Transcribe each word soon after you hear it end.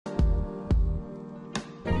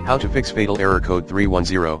How to fix fatal error code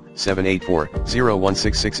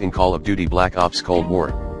 310-784-0166 in Call of Duty Black Ops Cold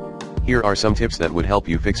War. Here are some tips that would help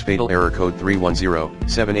you fix fatal error code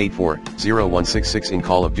 310-784-0166 in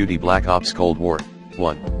Call of Duty Black Ops Cold War.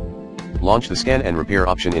 1. Launch the scan and repair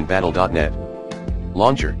option in Battle.net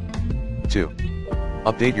Launcher. 2.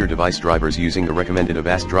 Update your device drivers using the recommended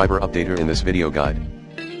Avast driver updater in this video guide.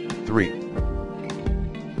 3.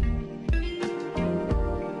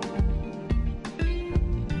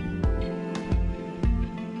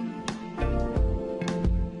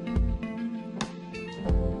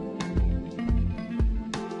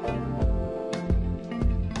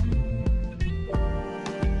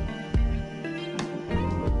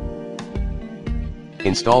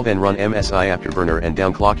 Install then run MSI Afterburner and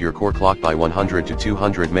downclock your core clock by 100 to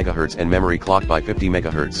 200 MHz and memory clock by 50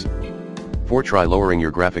 MHz. 4. Try lowering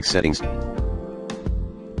your graphics settings.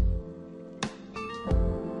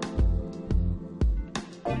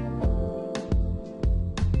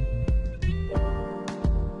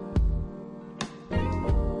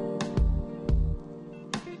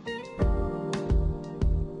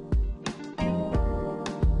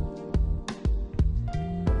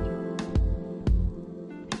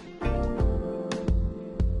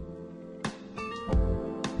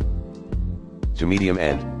 To medium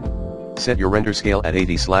and set your render scale at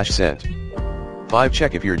 80/cent. 5.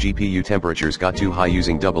 Check if your GPU temperatures got too high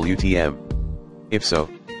using WTM. If so,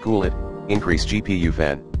 cool it, increase GPU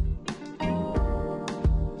fan.